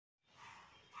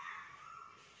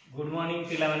Good morning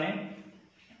पिला माने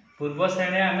पूर्व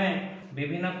श्रेणी आमे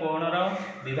विभिन्न कोणर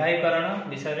विभागीकरण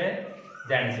विषय रे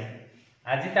जानिछे।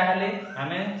 आज ताहले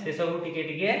आमे से सब टिके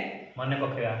टिके मने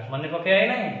पकेबा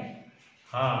नै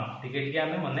हां टिके टिके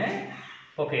आमे मने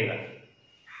पकेबा।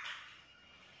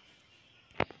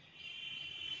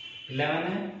 पिला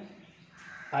माने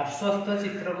पार्श्वस्थ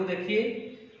चित्र को देखि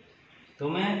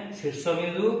तुमे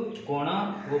शीर्षबिंदु कोण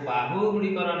और बाहु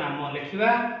गुड़िकर नाम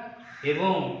लिखिबा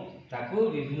एवं ताकू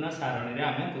विभिन्न सारणी रे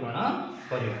आमे पूरण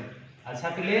करिबा। अच्छा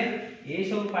पिले ए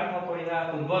सब पाठ पढिबा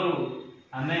पूर्वरु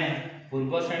आमे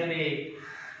पूर्व श्रेणी रे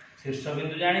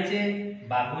शीर्षबिंदु जानिछे,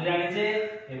 बाहु जानिछे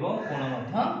एवं कोण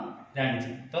मध्य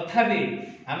जानिछे। तथापि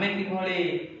आमे किभଳି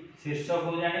शीर्ष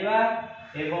को जानिबा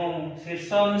एवं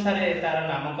शीर्ष अनुसार तार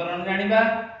नामकरण जानिबा,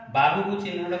 बाहु को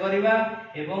चिन्हट करिबा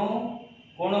एवं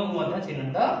कोण को मध्य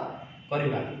चिन्हट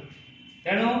करिबा।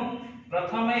 तेणु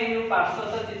प्रथमे ए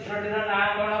पार्श्वस्थ चित्रटीर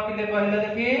नाम कोन पिले कहले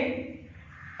देखि?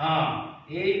 हां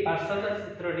ए पार्श्वस्थ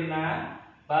चित्रटी ना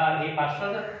बा ए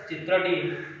पार्श्वस्थ चित्रटी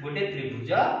गोटे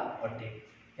त्रिभुज अटे।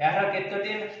 यार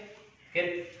केतोटी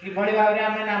किभଳି भाबरे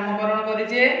हम नामकरण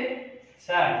करिचे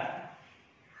सर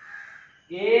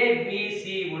ए बी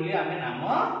सी बोली हम नाम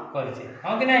करिचे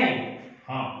हां कि नहीं?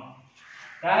 हां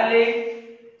ताले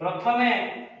प्रथमे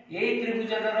ए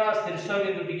त्रिभुजर शीर्ष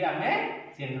बिंदुटी के हमें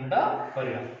चिन्हट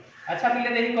करिया। अच्छा पिले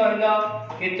देखि कहलो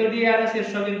केतोटी यार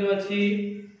शीर्ष बिंदु अछि?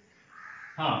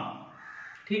 हां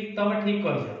ठीक तमे ठीक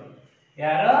कहछो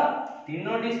यार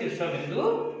तीनोटी शीर्ष बिंदु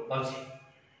अछि।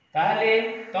 ताले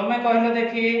तमे कहलो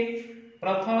देखि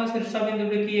प्रथम शीर्ष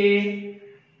बिंदुटी किए?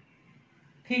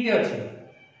 ठीक अछि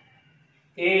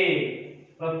ए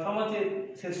प्रथम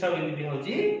शीर्ष बिंदुटी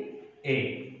होची ए।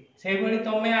 से भली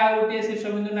तमे आ गोटे शीर्ष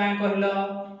बिंदु ना कहलो?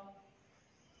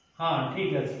 हां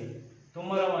ठीक अछि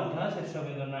तुमर मध्य शीर्ष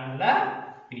बिंदु ना हला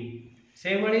पी।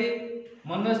 से भली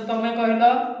मनोज तमे कहलो?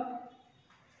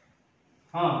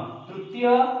 हां तृतीय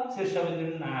शीर्ष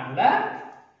बिंदु ना हला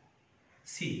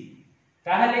सी।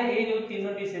 ताहले ए जो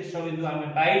तीनोटी शीर्ष बिंदु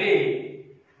हमें पाइले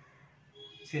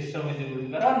शीर्ष बिंदु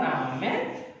गुड़िकर नाम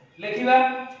हमें लिखिबा।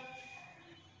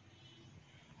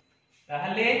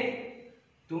 ताहले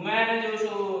तुमे जो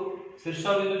शीर्ष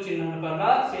बिंदु चिन्ह करला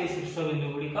से शीर्ष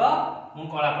बिंदु गुड़िक मु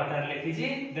कला पटार लिखिछि।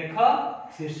 देख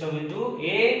शीर्ष बिंदु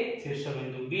ए, शीर्ष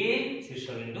बिंदु बी, शीर्ष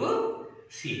बिंदु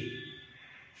सी।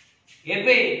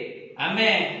 एबे आमे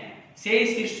से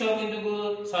शीर्ष बिंदु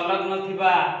को संलग्न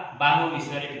थिबा बाहु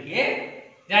विषय टिके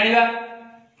जानिबा।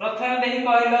 प्रथम देखि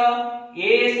कहलो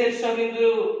ए शीर्ष बिंदु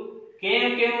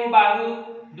केउ बाहु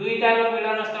दुईटार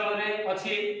मिलन स्थल रे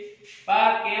अछि बा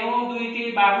केउ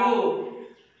दुईटी बाहु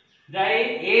जाई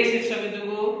ए शीर्ष बिंदु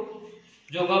को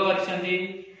जोग करछन्ती?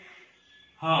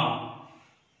 हां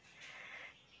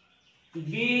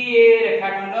बी ए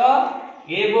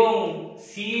रेखाखंड एवं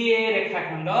सी ए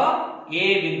रेखाखंड ए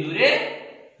बिंदु रे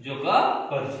जोग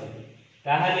करछन्ती।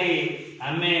 ताहले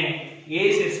हमें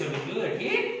ए शीर्ष बिंदु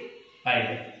एठी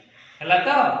पाइले हला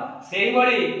तो सेही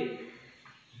बड़ी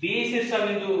बी शीर्ष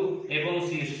बिंदु एवं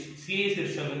सी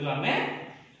शीर्ष बिंदु हमें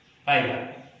पाइबा।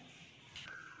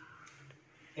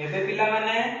 एबे पिला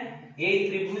माने ए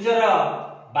त्रिभुजर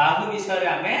बाहु विषय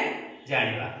हमें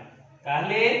जानिबा।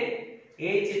 ताहले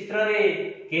ए चित्र रे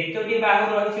केतोटी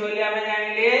बाहु रहिछि बोली हमें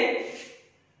जानिले?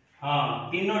 हां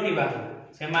तीनोटी बाहु।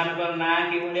 सेमानकर ना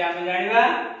कि बोली हमें जानिबा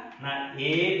ना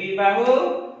A B Bahu,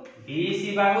 B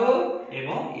C बाहु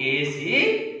एवं ए सी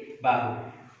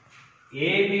बाहु। ए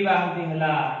बी बाहुटी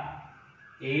हला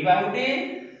ए बाहुटी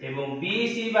एवं बी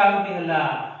सी बाहुटी हला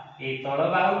ए तळ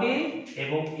बाहुटी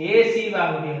एवं ए सी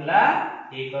बाहुटी हला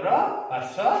एकर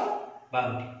पार्श्व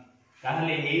बाहुटी।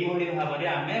 ताहले एई भली भाबरे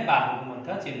हमें बाहु को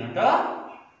मध्य चिन्हट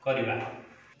करिबा।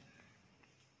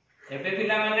 एबे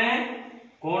पिला माने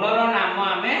कोणर नाम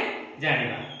हमें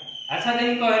जानिबा। अच्छा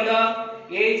देखि कहलो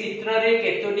ए चित्र रे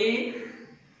केतोटी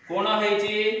कोण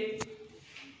हेछि?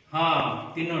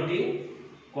 हां तीनोटी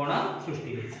कोण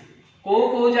सृष्टि हेछि।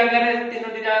 को जगह रे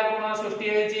तीनोटी जगह कोण सृष्टि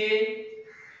हेछि?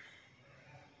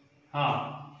 हां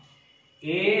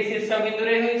ए शीर्ष बिंदु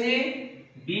रे हेछि,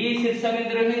 बी शीर्ष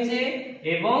बिंदु रे हेछि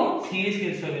एवं सी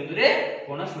शीर्ष बिंदु रे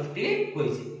कोण सृष्टि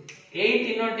होइछि। एई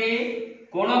तीनोटी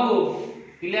कोण को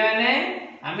पिला माने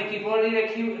आमे किपरि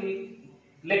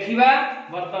लेखिबा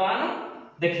वर्तमान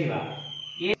देखिबा।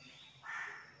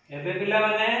 एबे पिला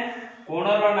माने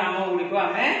कोणर नाम गुड़िको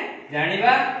आमे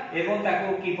जानिबा एवं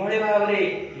ताको किभଳି भाबरे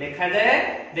लेखा जाय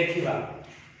देखिबा।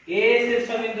 ए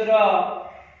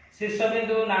शीर्ष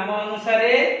बिंदु नाम अनुसार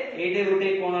एटे गोटे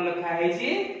कोण लेखा हेछि।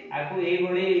 आकु एई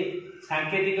भली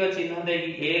सांकेतिक चिन्ह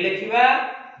देकी ए लेखिबा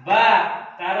बा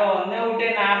तार अन्य गोटे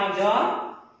नाम ज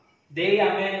देई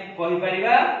आमे कहि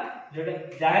परिबा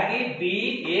जहाँकि बी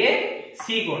ए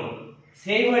सी कोण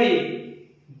से भली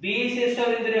बी शीर्ष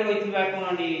बिंदु रे होइथिबा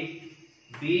कोणटी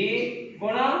बी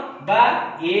कोण बा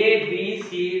ए बी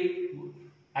सी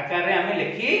आकार रे हमें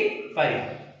लिखि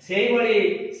पारिबा से भली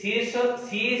सी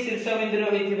शीर्ष बिंदु रे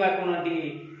होइथिबा कोणटी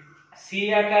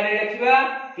सी आकार रे लिखिबा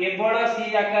केवल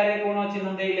सी आकार रे कोण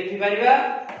चिन्ह दे लिखि पारिबा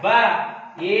बा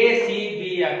ए सी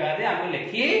बी आकार रे हमें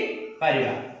लिखि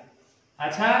पारिबा।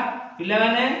 अच्छा पिला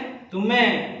माने तुमे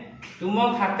तुम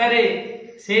खाता रे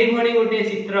से भली गोटे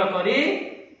चित्र करी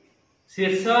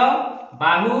शीर्ष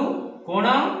बाहु कोण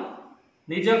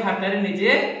निज खाता रे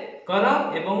निजे कर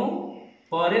एवं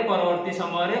परे परवर्ती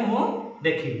समय रे मु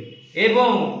देखिबी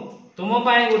एवं तुम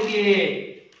पाए गोटे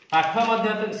पाठ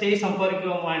मध्य से संपर्क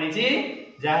मु आनिछि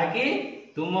जहाँकि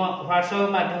तुम व्हाट्सएप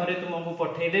माध्यम रे तुमको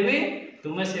पठेई देबी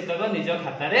तुमे सेतक निज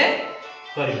खाता रे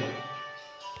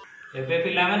करिबो। एबे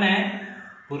पिला माने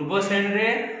पूर्व श्रेणी रे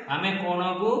आमे कोण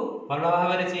को भल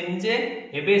भाव रे चिन्हिचे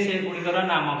एबे से गुडिकर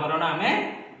नामकरण आमे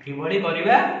किभଳି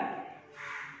करिबा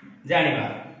जानिबा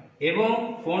एवं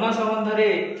कोण संबंध रे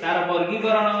तार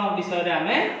वर्गीकरण विषय रे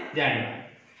आमे जानिबा।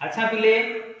 अच्छा पिले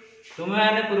तुमे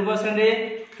माने पूर्व श्रेणी रे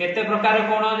केते प्रकार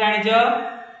कोण जानिछ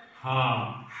हां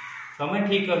तमे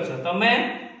ठीक करछ तमे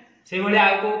से भली आ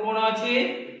को कोण अछि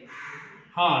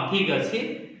हां ठीक अछि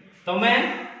तमे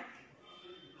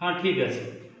हां ठीक अछि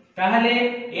ताहले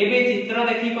एबे चित्र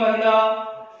देखि कहलो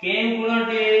केउ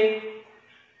कोणटे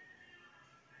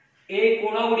ए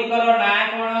कोण गुडिकर ना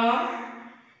कोण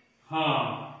हां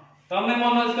तमे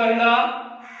मनोज कहलो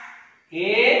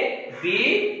ए बी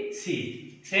सी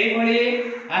सेही भली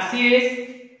आशीष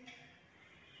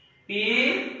पी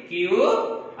क्यू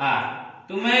आर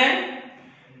तुमे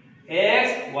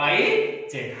एक्स वाई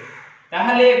जेड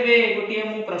ताहले एबे गोटे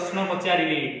मु प्रश्न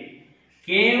पचारिबी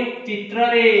केउ चित्र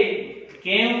रे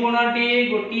केउ कोणटी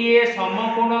गोटे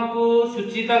समकोण को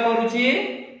सूचित करूची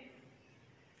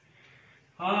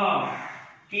हां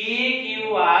पी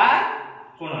क्यू आर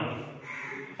कोणटी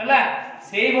हला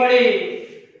सेही भली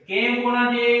केउ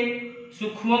कोणटी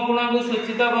सूक्ष्म कोण को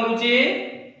सूचित करूची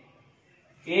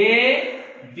ए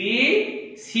बी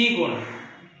सी कोण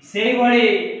सेही भली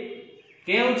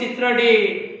केउ चित्रटी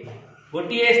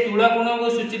गोटे स्थूल कोण को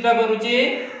सूचित करूची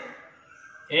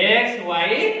एक्स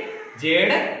वाई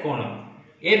जेड कोण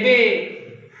एबे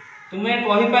तुमे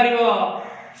कहि पारिबो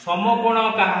समकोण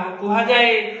काहा कुहा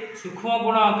जाए सूक्ष्म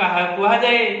कोण काहा कुहा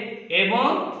जाए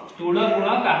एवं स्थूल कोण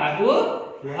काहा को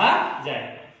कुहा जाए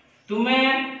तुमे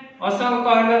अशोक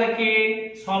कहलो देखि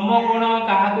समकोण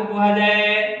काहा को कुहा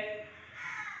जाए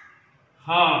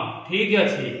हां ठीक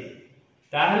अछि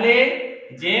ताहले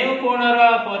जेउ कोणर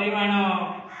परिमाण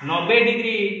 90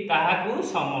 डिग्री ताहाकू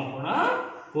समकोण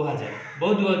कुहा जाए।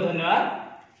 बहुत बहुत धन्यवाद।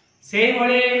 सेही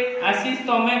भले आशीष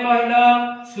तमे कहलो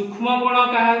सूक्ष्म कोण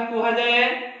काहा कुहा जाए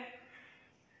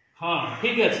हां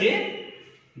ठीक अछि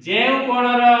जेउ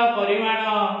कोणर परिमाण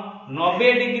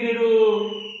 90 डिग्री रु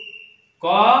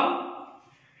कम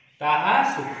ताहा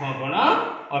सूक्ष्म कोण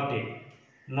अटे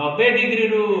 90 डिग्री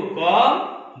रु कम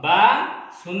बा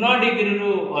 0 डिग्री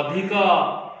रु अधिक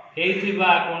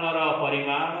हेइथिबा कोणर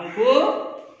परिमाण को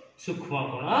सूक्ष्म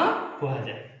कोण कुहा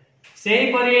जाए।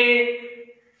 सेही परे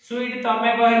स्वीट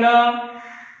तमे कहलो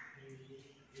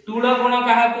स्थूल कोण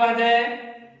काहा कुहा जाए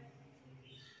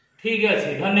ठीक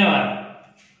अछि धन्यवाद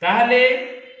ताहले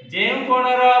जेउ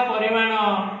कोणर परिमाण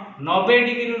 90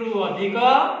 डिग्री रु अधिक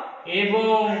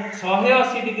एवं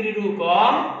 180 डिग्री रु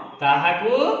कम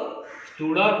ताहाकू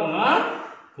स्थूल कोण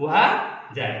कुहा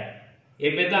जाए।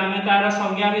 एबे तो आमे तार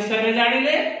संज्ञा विषय रे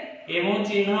जानिले एवं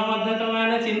चिन्ह मध्ये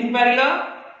तमाने चिन्हि पारिलो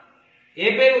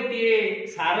एबे गोटे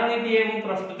सारणी दिए मु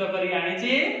प्रस्तुत करी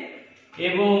आनिछि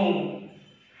एवं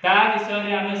ता विषय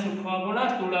रे आमे सूक्ष्म कोण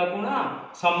स्थूल कोण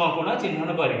समकोण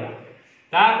चिन्हन करिबा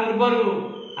ता पूर्वरु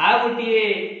आ गोटे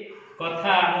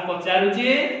कथा मु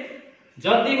पचारुछि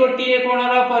जदि गोटे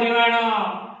कोणर परिमाण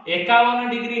 51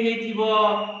 डिग्री हेइथिबो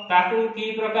ताकू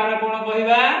की प्रकार कोण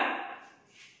कहिबा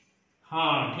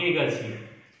हां ठीक अछि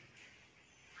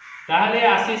ताहले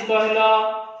आशीष कहलो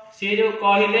से जो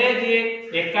कहिले जे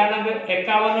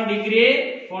 51 डिग्री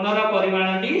कोणर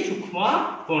परिमाणटी सूक्ष्म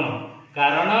कोण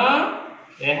कारण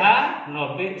एहा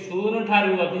 90 0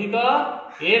 ठारू अधिक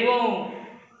एवं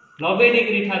 90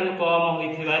 डिग्री ठारू कम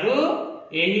होइथिबारु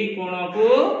एही कोण को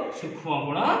सूक्ष्म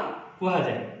कोण कुहा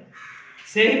जाय।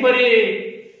 सेही परि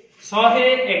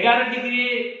 111 डिग्री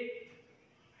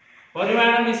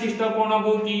परिमाण विशिष्ट कोण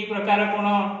को की प्रकार कोण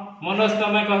मनोज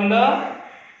तमे कहलो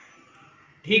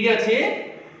ठीक अछि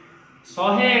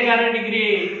 111 डिग्री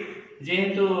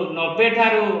जेहेतु 90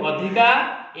 ठारू अधिका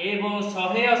एवं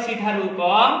 180 ठारू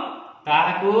कम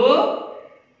ताहाकू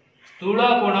स्थूल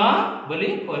कोण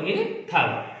बोली कहि थाउ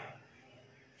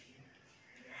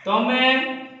तमे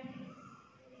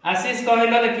आशीष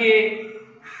कहल देखिए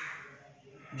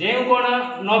जे कोण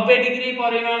 90 डिग्री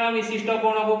परिमाण विशिष्ट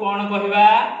कोण को कौन कहवा।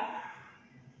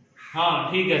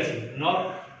 हाँ ठीक अच्छे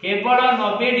केवल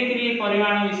 90 डिग्री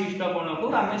परिमाण विशिष्ट कोण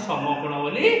को आम समकोण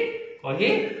बोली कही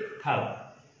थाउ।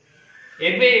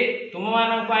 एबे तुम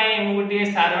मान गोटे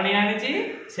सारणी आनी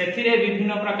से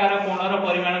विभिन्न प्रकार कोणर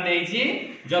परिमाण देइछि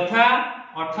यथा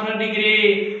 18 degree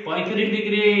 35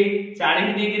 degree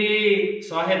 40 degree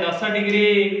 110 degree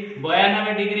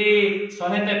 92 degree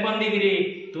 153 degree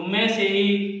तुमे से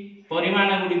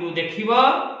परिमाण गुडी को देखिबो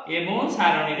एवं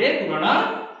सारणी रे पूरण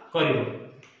करिवो।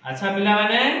 अच्छा पिला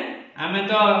माने आमे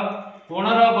तो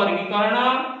कोणर वर्गीकरण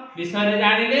विषय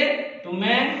जानिले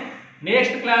तुमे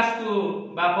नेक्स्ट क्लास को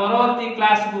बा परवर्ती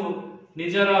क्लास को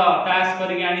निजर टास्क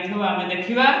करके आनी आमे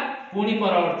देखिबा पुणी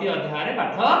परवर्ती अध्याय रे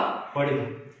पाठ पढिबा।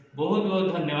 बहुत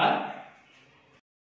बहुत धन्यवाद।